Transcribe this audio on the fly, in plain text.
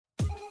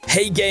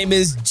Hey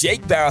gamers,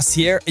 Jake Barros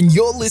here, and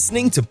you're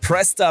listening to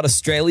Press Start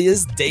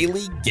Australia's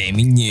daily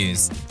gaming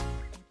news.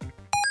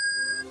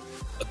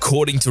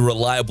 According to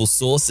reliable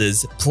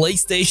sources,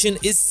 PlayStation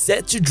is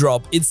set to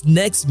drop its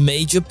next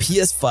major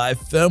PS5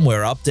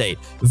 firmware update,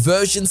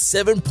 version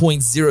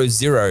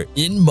 7.00,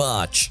 in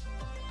March.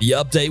 The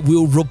update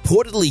will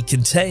reportedly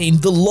contain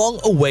the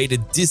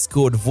long-awaited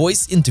Discord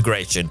voice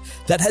integration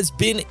that has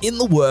been in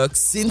the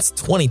works since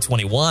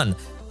 2021,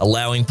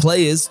 allowing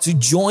players to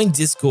join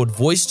Discord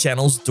voice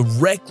channels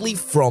directly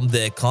from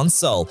their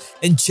console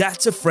and chat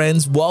to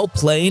friends while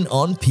playing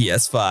on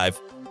PS5.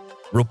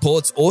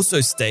 Reports also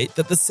state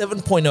that the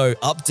 7.0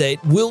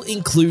 update will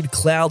include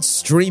cloud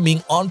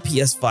streaming on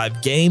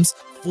PS5 games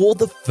for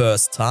the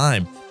first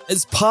time,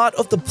 as part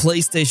of the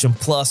PlayStation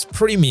Plus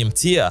premium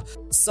tier,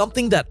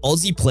 something that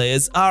Aussie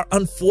players are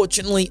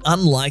unfortunately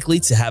unlikely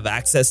to have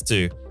access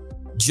to.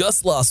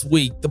 Just last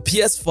week, the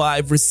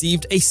PS5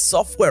 received a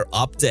software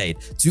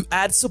update to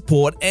add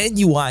support and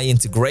UI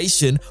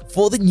integration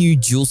for the new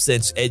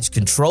DualSense Edge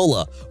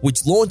controller,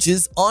 which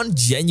launches on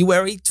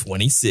January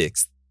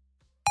 26th.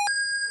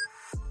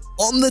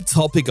 On the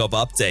topic of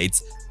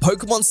updates,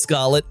 Pokemon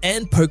Scarlet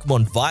and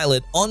Pokemon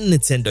Violet on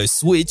Nintendo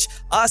Switch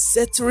are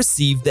set to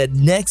receive their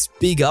next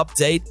big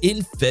update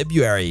in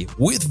February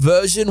with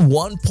version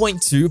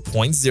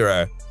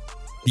 1.2.0.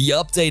 The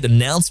update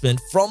announcement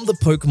from the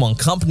Pokemon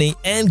Company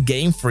and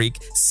Game Freak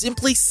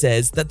simply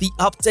says that the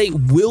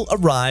update will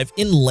arrive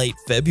in late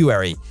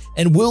February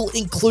and will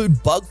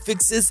include bug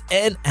fixes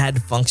and add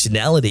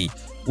functionality,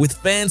 with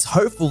fans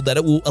hopeful that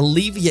it will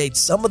alleviate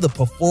some of the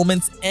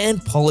performance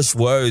and polish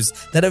woes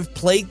that have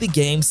plagued the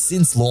game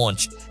since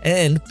launch,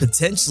 and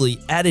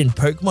potentially add in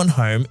Pokemon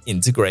Home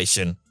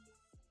integration.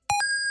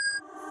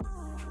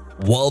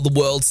 While the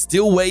world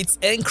still waits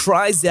and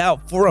cries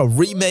out for a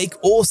remake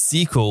or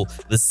sequel,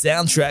 the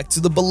soundtrack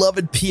to the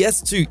beloved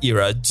PS2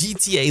 era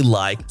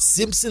GTA-like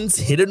Simpsons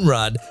Hit and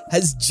Run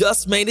has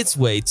just made its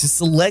way to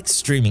select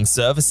streaming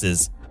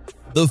services.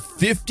 The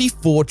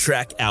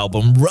 54-track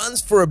album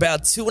runs for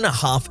about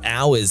 2.5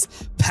 hours,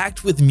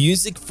 packed with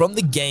music from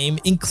the game,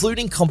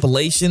 including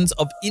compilations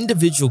of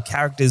individual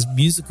characters'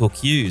 musical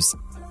cues.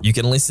 You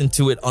can listen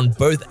to it on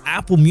both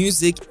Apple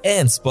Music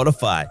and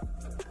Spotify.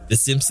 The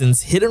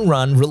Simpsons Hit and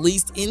Run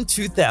released in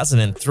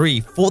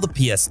 2003 for the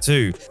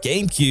PS2,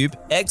 GameCube,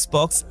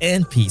 Xbox,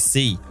 and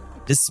PC.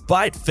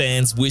 Despite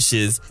fans'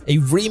 wishes, a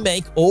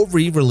remake or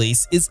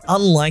re-release is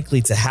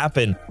unlikely to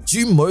happen,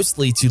 due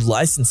mostly to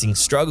licensing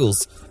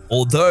struggles.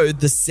 Although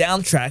the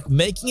soundtrack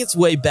making its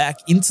way back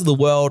into the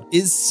world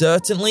is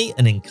certainly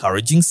an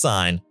encouraging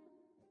sign.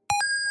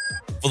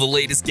 For the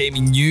latest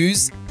gaming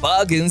news,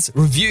 bargains,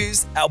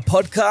 reviews, our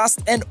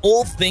podcast, and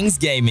all things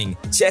gaming,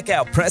 check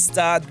out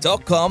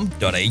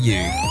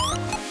pressstart.com.au.